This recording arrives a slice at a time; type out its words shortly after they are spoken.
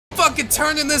fucking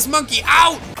turning this monkey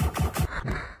out!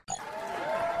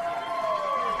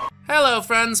 Hello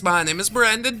friends, my name is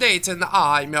Brandon Dayton,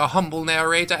 I'm your humble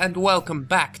narrator, and welcome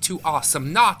back to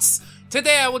Awesomenauts.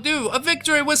 Today I will do a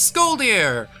victory with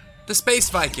Skolldir, the space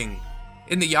Viking,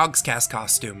 in the Yogscast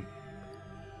costume.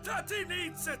 Daddy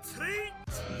needs a treat!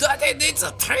 Daddy needs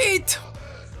a treat!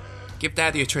 Give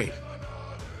Daddy a treat.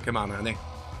 Come on, honey.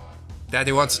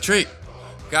 Daddy wants a treat.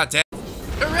 God damn.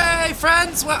 Hooray,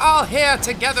 friends! We're all here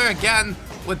together again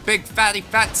with big fatty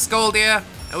fat Skolldir.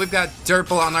 And we've got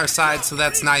Durple on our side, so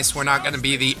that's nice. We're not going to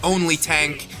be the only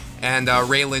tank, and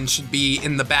Raylan should be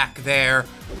in the back there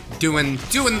doing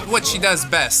what she does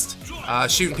best,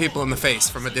 shooting people in the face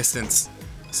from a distance.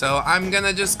 So I'm going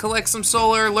to just collect some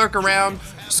solar, lurk around.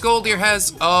 Skolldir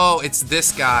has... Oh, it's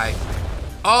this guy.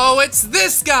 Oh, it's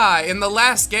this guy! In the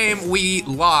last game, we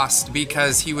lost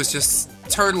because he was just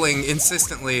turtling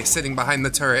insistently, sitting behind the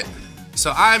turret.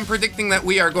 So I'm predicting that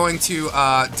we are going to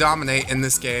dominate in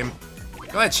this game.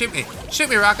 Go ahead, shoot me. Shoot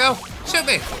me, Rocco. Shoot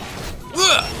me.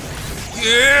 Yeah!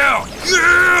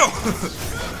 Yeah!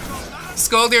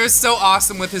 Skolldir is so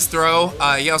awesome with his throw.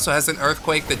 He also has an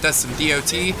earthquake that does some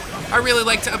DOT. I really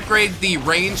like to upgrade the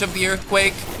range of the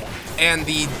earthquake and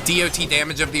the DOT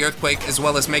damage of the earthquake, as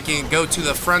well as making it go to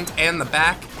the front and the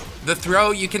back. The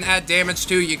throw you can add damage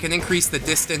to. You can increase the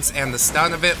distance and the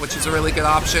stun of it, which is a really good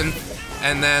option.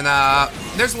 And then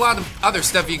there's a lot of other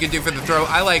stuff you can do for the throw.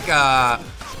 I like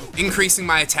increasing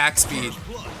my attack speed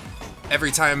every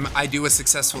time I do a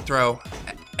successful throw.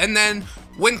 And then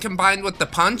when combined with the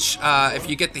punch, if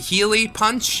you get the Healy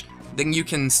punch, then you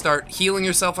can start healing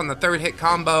yourself on the third hit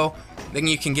combo. Then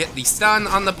you can get the stun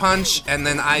on the punch, and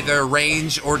then either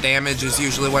range or damage is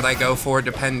usually what I go for,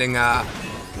 depending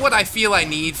what I feel I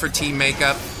need for team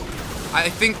makeup. I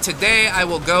think today I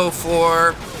will go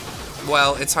for,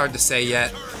 well, it's hard to say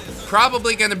yet.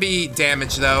 Probably gonna be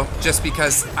damage though, just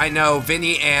because I know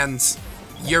Vinny and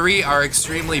Yuri are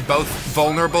extremely both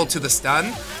vulnerable to the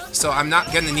stun, so I'm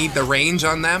not gonna need the range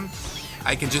on them.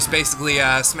 I can just basically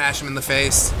smash them in the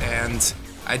face, and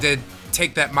I did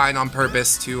take that mine on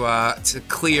purpose to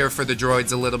clear for the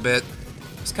droids a little bit.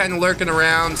 Just kind of lurking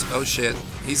around. Oh shit,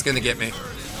 he's gonna get me.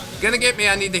 Gonna get me,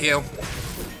 I need to heal.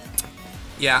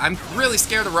 Yeah, I'm really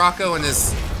scared of Rocco and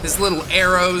his little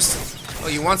arrows. Oh,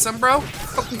 you want some, bro?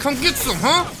 Fucking come get some,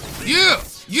 huh? Yeah!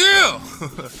 Yeah!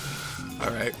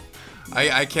 Alright.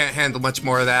 I can't handle much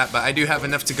more of that, but I do have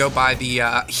enough to go by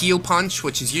the heal punch,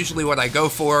 which is usually what I go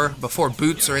for before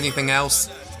boots or anything else.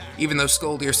 Even though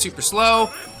Skolldir is super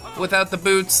slow without the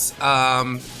boots,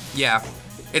 yeah.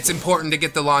 It's important to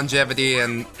get the longevity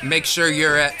and make sure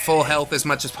you're at full health as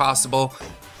much as possible,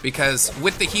 because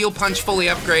with the heal punch fully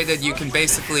upgraded, you can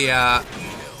basically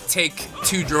take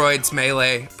 2 droids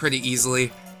melee pretty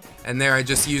easily. And there I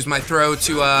just use my throw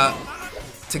to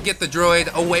get the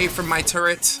droid away from my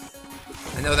turret.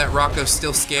 I know that Rocco's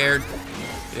still scared.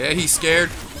 Yeah, he's scared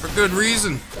for good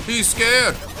reason. He's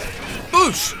scared.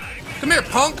 Boosh! Come here,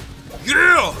 punk!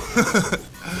 Yeah!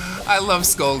 I love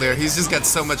Skolldir. He's just got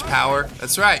so much power.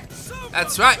 That's right.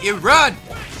 That's right. You run!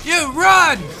 You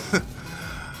run!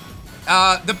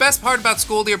 The best part about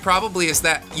Skolldir probably is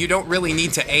that you don't really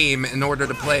need to aim in order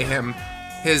to play him.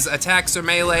 His attacks are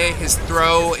melee, his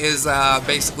throw is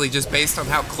basically just based on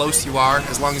how close you are,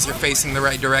 as long as you're facing the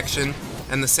right direction.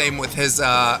 And the same with his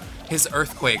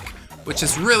earthquake, which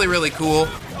is really, really cool.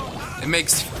 It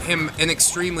makes him an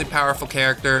extremely powerful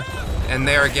character. And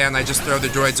there again, I just throw the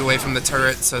droids away from the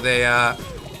turret so they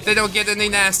don't get any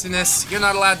nastiness. You're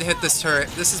not allowed to hit this turret.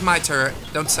 This is my turret.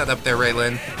 Don't set up there,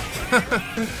 Raylan.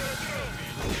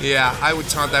 Yeah, I would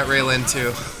taunt that Raylan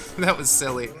too. That was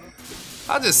silly.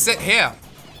 I'll just sit here.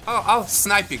 I'll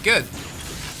snipe you good.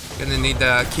 Gonna need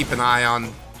to keep an eye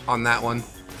on that one.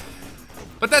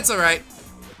 But that's alright.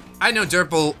 I know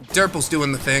Durple's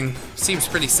doing the thing. Seems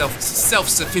pretty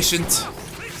self-sufficient.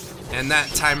 And that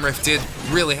time rift did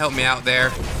really help me out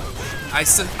there. I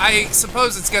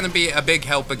suppose it's gonna be a big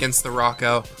help against the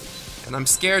Rocco. And I'm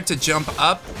scared to jump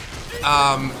up.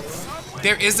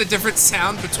 There is a different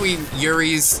sound between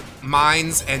Yuri's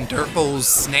mines and Durple's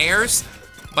snares,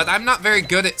 but I'm not very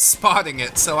good at spotting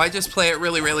it, so I just play it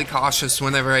really, really cautious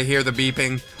whenever I hear the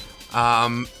beeping.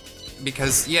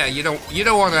 Because yeah, you don't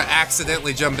want to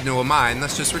accidentally jump into a mine.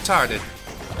 That's just retarded.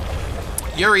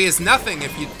 Yuri is nothing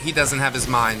if he doesn't have his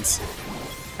mines.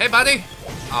 Hey, buddy.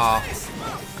 Aw,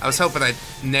 I was hoping I'd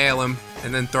nail him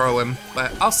and then throw him,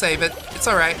 but I'll save it. It's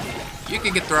all right. You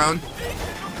can get thrown.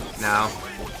 No.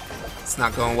 It's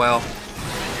not going well.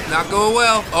 Not going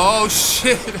well. Oh,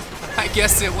 shit. I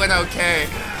guess it went okay.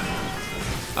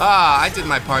 Ah, I did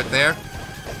my part there.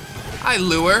 I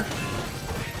lure.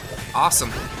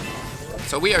 Awesome.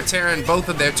 So we are tearing both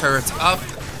of their turrets up.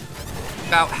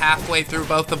 About halfway through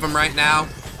both of them right now.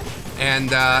 And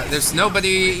there's nobody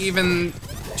even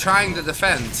trying to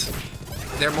defend.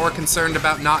 They're more concerned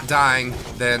about not dying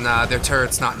than their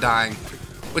turrets not dying.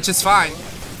 Which is fine.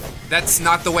 That's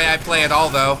not the way I play at all,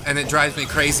 though, and it drives me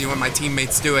crazy when my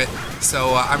teammates do it.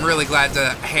 So I'm really glad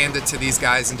to hand it to these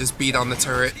guys and just beat on the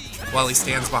turret while he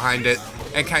stands behind it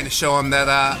and kind of show him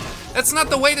that that's not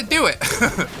the way to do it.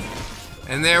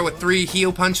 And there with 3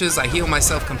 heal punches, I heal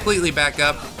myself completely back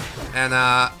up. And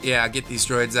yeah, get these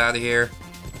droids out of here.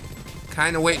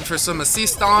 Kind of waiting for some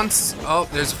assistance. Oh,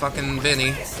 there's fucking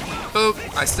Vinny. Boop,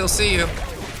 I still see you.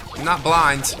 I'm not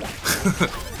blind.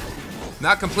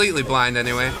 Not completely blind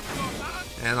anyway.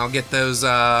 And I'll get those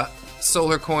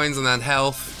solar coins and that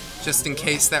health, just in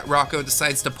case that Rocco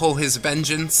decides to pull his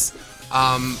vengeance.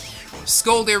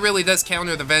 Skolldir really does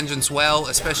counter the vengeance well,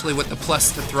 especially with the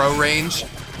plus to throw range.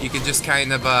 You can just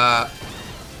kind of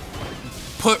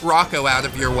put Rocco out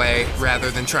of your way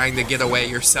rather than trying to get away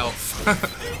yourself,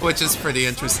 which is pretty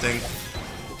interesting.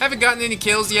 Haven't gotten any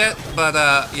kills yet, but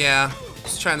yeah,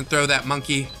 just trying to throw that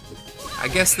monkey. I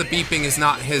guess the beeping is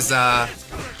not his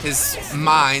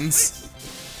mines.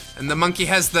 And the monkey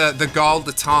has the gall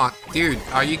to taunt. Dude,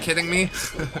 are you kidding me?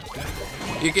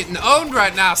 You're getting owned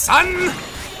right now, son!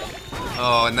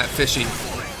 Oh, and that fishy.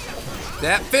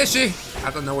 That fishy!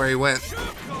 I don't know where he went.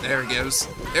 There he goes.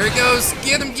 There he goes!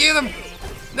 Get him, get him!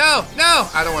 No, no!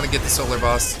 I don't want to get the solar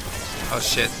boss. Oh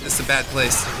shit, this is a bad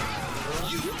place.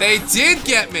 They did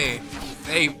get me!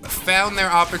 They found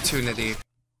their opportunity.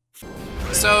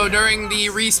 So during the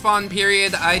respawn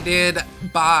period, I did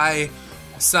buy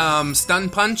some stun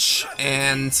punch,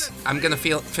 and I'm gonna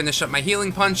finish up my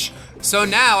healing punch. So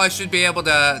now I should be able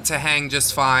to hang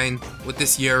just fine with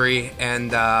this Yuri,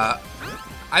 and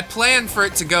I plan for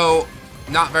it to go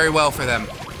not very well for them.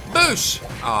 Boosh!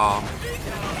 Aw.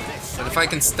 But if I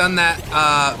can stun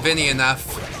that Vinny enough,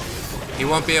 he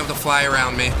won't be able to fly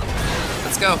around me.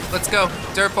 Let's go, let's go.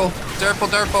 Derple, derple,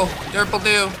 derple, derple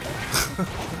do.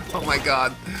 Oh my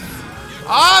god.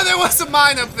 Oh, there was a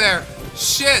mine up there!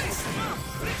 Shit!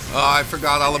 Oh, I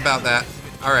forgot all about that.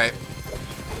 Alright.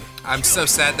 I'm so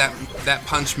sad that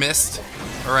punch missed,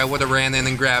 or I would have ran in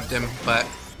and grabbed him, but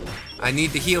I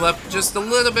need to heal up just a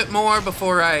little bit more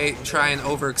before I try and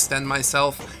overextend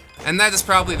myself. And that is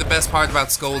probably the best part about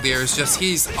Skolldir, is just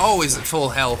he's always at full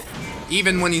health.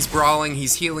 Even when he's brawling,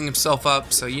 he's healing himself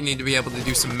up, so you need to be able to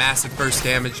do some massive burst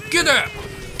damage. Get out!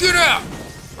 Get out!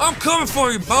 I'm coming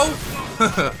for you, Bo!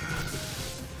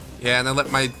 Yeah, and I let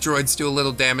my droids do a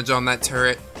little damage on that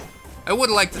turret. I would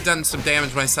have liked to have done some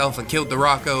damage myself and killed the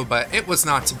Rocco, but it was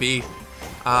not to be.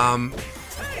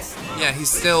 Yeah,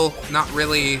 he's still not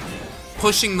really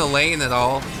pushing the lane at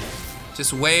all.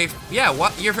 Just wave. Yeah,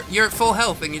 what? You're at full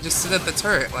health and you just sit at the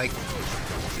turret. Like,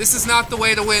 this is not the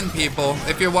way to win, people.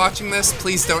 If you're watching this,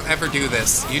 please don't ever do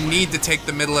this. You need to take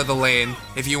the middle of the lane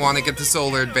if you want to get the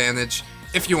solar advantage,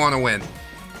 if you want to win.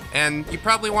 And you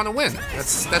probably want to win.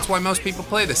 That's why most people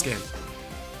play this game.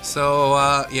 So,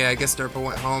 yeah, I guess Derpa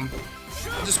went home.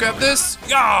 I'll just grab this.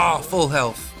 Yeah, full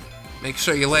health. Make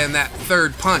sure you land that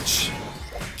third punch.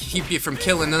 Keep you from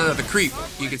killing another creep.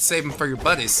 You could save him for your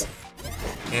buddies.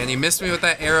 And he missed me with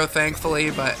that arrow, thankfully,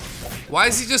 but why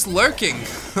is he just lurking?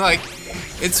 Like,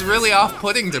 it's really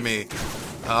off-putting to me.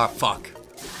 Oh, fuck.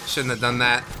 Shouldn't have done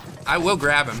that. I will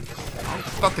grab him. I'll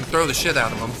fucking throw the shit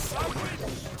out of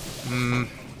him.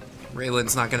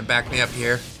 Raylan's not gonna back me up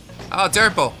here. Oh,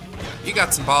 Derple, you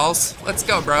got some balls. Let's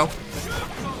go, bro.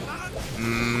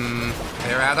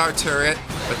 They're at our turret,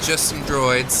 but just some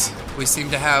droids. We seem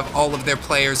to have all of their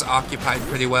players occupied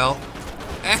pretty well.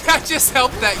 And I just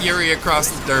helped that Yuri across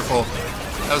the Derple.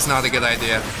 That was not a good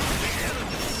idea.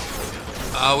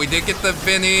 Oh, we did get the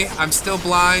Vinny. I'm still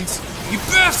blind. You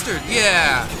bastard!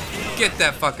 Yeah! Get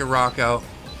that fucking Rocco.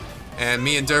 And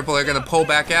me and Derple are gonna pull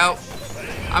back out.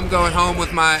 I'm going home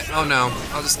with my... Oh no,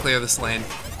 I'll just clear this lane.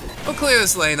 We'll clear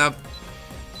this lane up.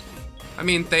 I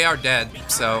mean, they are dead,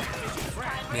 so...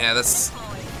 Yeah, that's...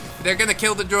 They're gonna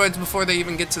kill the droids before they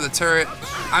even get to the turret.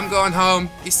 I'm going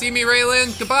home. You see me,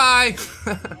 Raylan? Goodbye!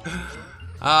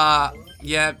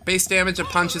 Yeah, base damage a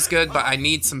punch is good, but I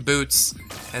need some boots.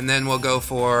 And then we'll go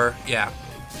for... Yeah.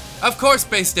 Of course,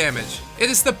 base damage! It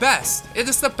is the best! It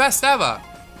is the best ever!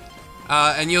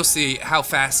 And you'll see how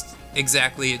fast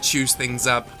exactly it chews things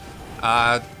up.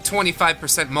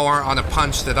 25% more on a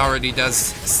punch that already does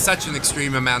such an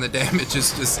extreme amount of damage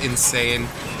is just insane.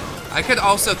 I could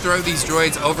also throw these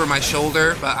droids over my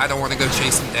shoulder, but I don't want to go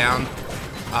chase them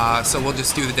down. So we'll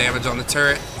just do the damage on the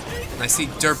turret. And I see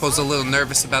Derpo's a little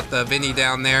nervous about the Vinny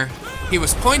down there. He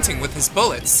was pointing with his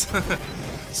bullets.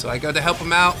 So I go to help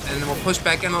him out, and then we'll push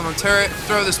back in on the turret,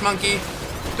 throw this monkey.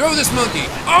 Throw this monkey!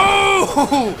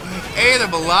 Oh! Ate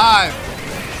him alive!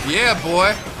 Yeah,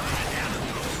 boy.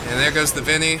 And there goes the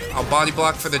Vinny. I'll body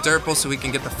block for the Durple so we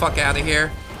can get the fuck out of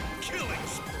here.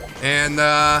 And,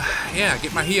 yeah,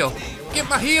 get my heal. Get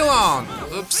my heal on!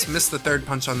 Oops, missed the third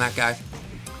punch on that guy.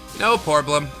 No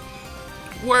problem.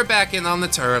 We're back in on the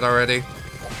turret already.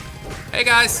 Hey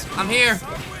guys, I'm here.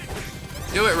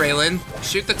 Do it, Raylan.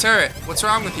 Shoot the turret. What's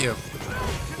wrong with you?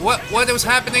 What was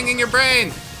happening in your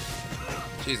brain?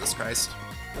 Jesus Christ.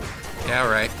 Yeah,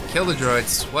 right. Kill the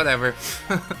droids. Whatever.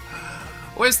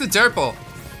 Where's the Durple?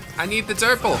 I need the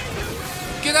Durple.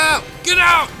 Get out! Get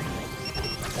out!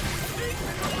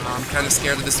 I'm kind of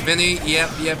scared of this Vinny. Yep.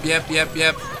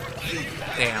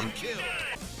 Damn.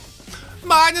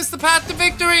 Mine is the path to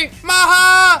victory!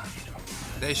 Maha!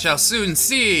 They shall soon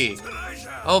see.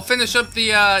 I'll finish up the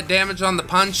damage on the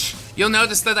punch. You'll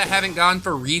notice that I haven't gone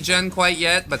for regen quite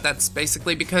yet, but that's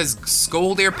basically because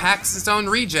Skolldir packs its own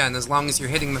regen as long as you're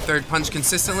hitting the third punch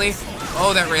consistently.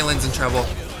 Oh, that Raylan's in trouble.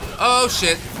 Oh,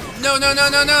 shit. No.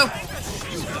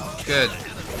 Good.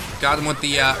 Got him with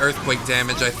the earthquake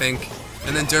damage, I think.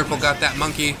 And then Durple got that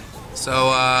monkey. So,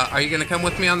 are you gonna come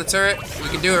with me on the turret? We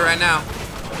can do it right now.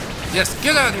 Yes,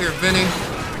 get out of here, Vinny.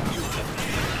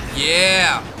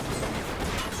 Yeah.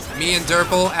 Me and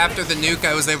Durple, after the nuke,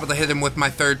 I was able to hit him with my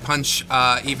third punch,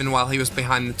 even while he was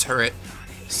behind the turret.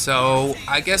 So,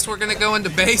 I guess we're gonna go into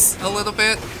base a little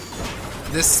bit.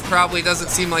 This probably doesn't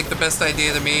seem like the best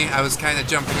idea to me. I was kind of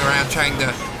jumping around trying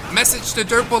to message to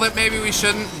Durple that maybe we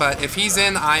shouldn't, but if he's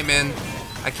in, I'm in.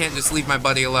 I can't just leave my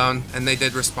buddy alone, and they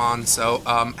did respond, so,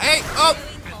 hey! Oh!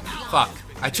 Fuck.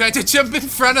 I tried to jump in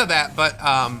front of that, but,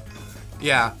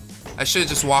 yeah. I should have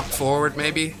just walked forward,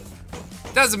 maybe.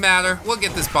 Doesn't matter. We'll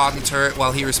get this bottom turret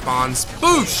while he responds.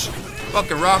 Boosh!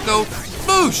 Fucking Rocco.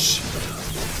 Boosh!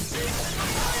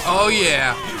 Oh,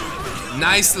 yeah.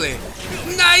 Nicely.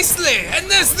 Nicely! And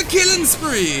that's the killing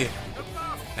spree!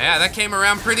 Yeah, that came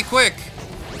around pretty quick.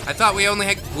 I thought we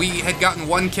had gotten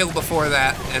one kill before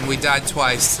that, and we died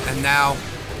twice. And now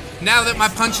that my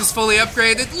punch is fully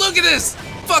upgraded, look at this!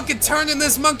 Fucking turning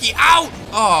this monkey out!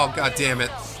 Oh, god damn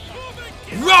it.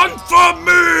 Run from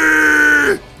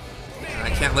me! I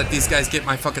can't let these guys get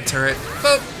my fucking turret.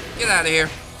 Boop! Get out of here.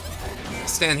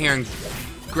 Stand here and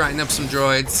grind up some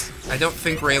droids. I don't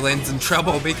think Raylan's in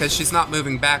trouble because she's not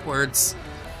moving backwards.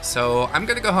 So I'm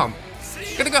gonna go home.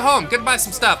 Gonna buy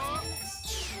some stuff.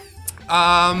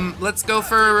 Let's go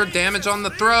for damage on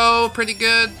the throw, pretty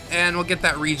good, and we'll get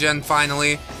that regen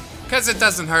finally, because it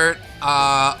doesn't hurt.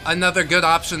 Another good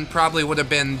option probably would have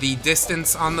been the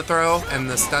distance on the throw and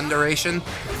the stun duration,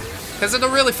 because it'll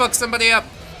really fuck somebody up.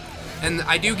 And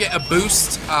I do get a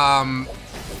boost,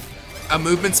 a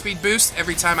movement speed boost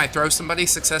every time I throw somebody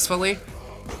successfully,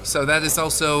 so that is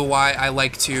also why I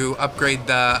like to upgrade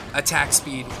the attack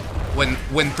speed when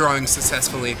throwing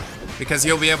successfully. Because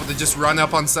you'll be able to just run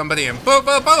up on somebody and boom,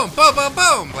 boom, boom, boom, boom,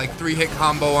 boom! Like 3-hit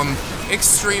combo them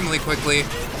extremely quickly.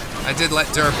 I did let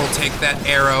Durple take that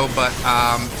arrow, but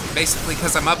basically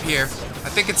because I'm up here, I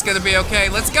think it's gonna be okay.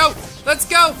 Let's go! Let's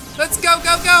go! Let's go,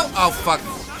 go, go! Oh, fuck.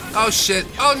 Oh, shit.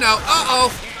 Oh, no.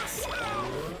 Uh-oh.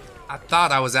 I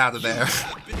thought I was out of there.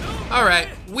 Alright,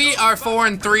 we are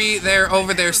 4-3. They're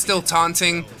over there still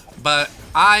taunting, but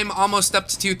I'm almost up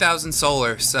to 2,000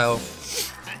 solar, so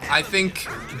I think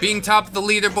being top of the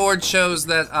leaderboard shows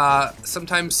that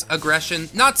sometimes aggression,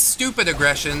 not stupid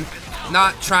aggression,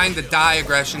 not trying to die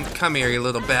aggression, come here you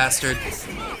little bastard.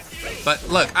 But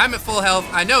look, I'm at full health,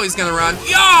 I know he's gonna run.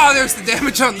 Yeah, there's the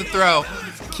damage on the throw.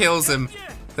 Kills him.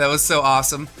 That was so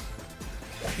awesome.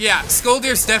 Yeah,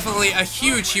 Skolldir's definitely a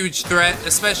huge threat,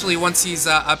 especially once he's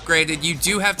upgraded. You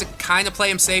do have to kind of play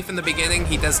him safe in the beginning.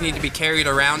 He does need to be carried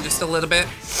around just a little bit.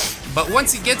 But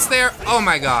once he gets there, oh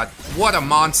my god, what a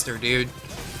monster, dude.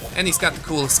 And he's got the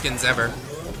coolest skins ever.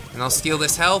 And I'll steal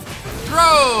this health.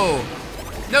 Throw!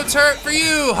 No turret for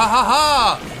you! Ha ha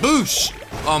ha! Boosh!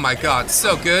 Oh my god,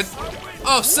 so good.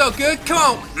 Oh, so good. Come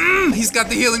on. He's got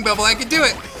the healing bubble. I can do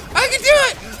it. I can do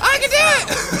it! I can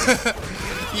do it!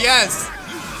 Yes!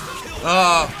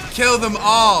 Oh, kill them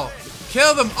all.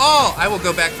 Kill them all! I will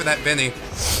go back for that Vinny.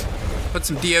 Put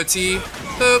some DOT.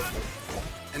 Boop.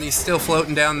 And he's still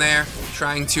floating down there,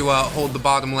 trying to hold the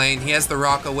bottom lane. He has the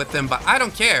Rocco with him, but I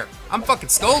don't care. I'm fucking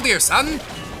Skolldir, son.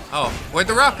 Oh, where'd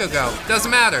the Rocco go?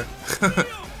 Doesn't matter.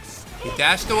 He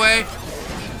dashed away.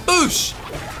 Boosh!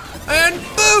 And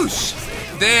boosh!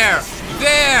 There!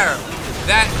 There!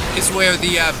 That is where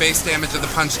the base damage of the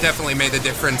punch definitely made a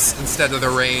difference instead of the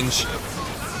range.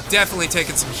 Definitely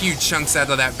taking some huge chunks out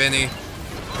of that Vinny.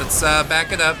 Let's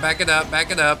back it up, back it up,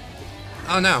 back it up.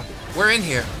 Oh no. We're in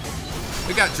here.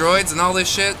 We got droids and all this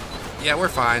shit. Yeah, we're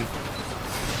fine.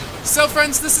 So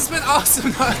friends, this has been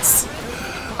Awesomenauts.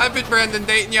 I've been Brandon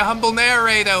Dayton, your humble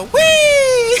narrator.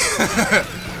 Whee!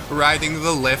 Riding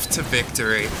the lift to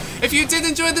victory. If you did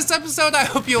enjoy this episode, I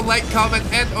hope you'll like, comment,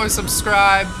 and or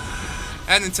subscribe.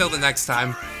 And until the next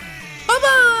time,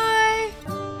 bye-bye!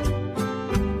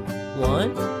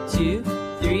 1, 2,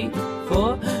 3,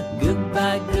 4.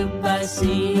 Goodbye, goodbye,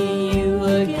 see you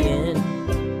again.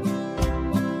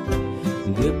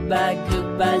 Goodbye,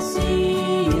 goodbye,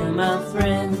 see you, my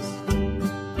friends.